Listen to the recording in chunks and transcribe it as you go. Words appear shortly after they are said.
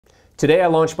Today I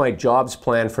launched my Jobs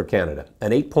Plan for Canada,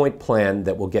 an 8-point plan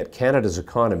that will get Canada's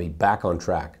economy back on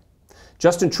track.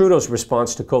 Justin Trudeau's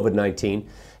response to COVID-19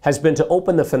 has been to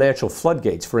open the financial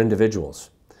floodgates for individuals,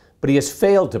 but he has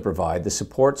failed to provide the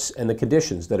supports and the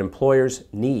conditions that employers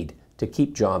need to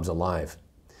keep jobs alive.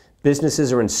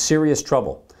 Businesses are in serious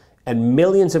trouble, and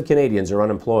millions of Canadians are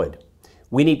unemployed.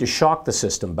 We need to shock the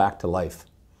system back to life.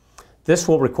 This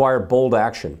will require bold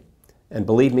action, and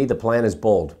believe me, the plan is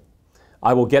bold.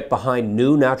 I will get behind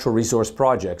new natural resource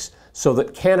projects so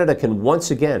that Canada can once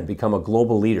again become a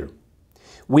global leader.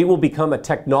 We will become a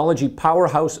technology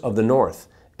powerhouse of the North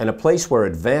and a place where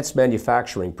advanced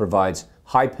manufacturing provides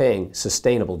high-paying,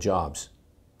 sustainable jobs.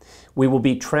 We will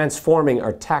be transforming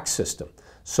our tax system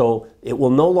so it will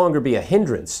no longer be a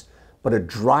hindrance, but a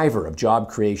driver of job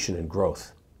creation and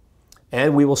growth.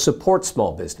 And we will support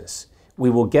small business.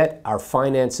 We will get our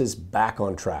finances back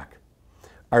on track.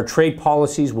 Our trade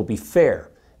policies will be fair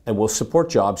and will support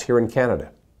jobs here in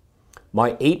Canada.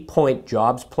 My 8-point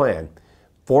jobs plan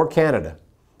for Canada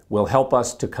will help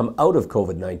us to come out of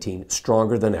COVID-19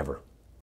 stronger than ever.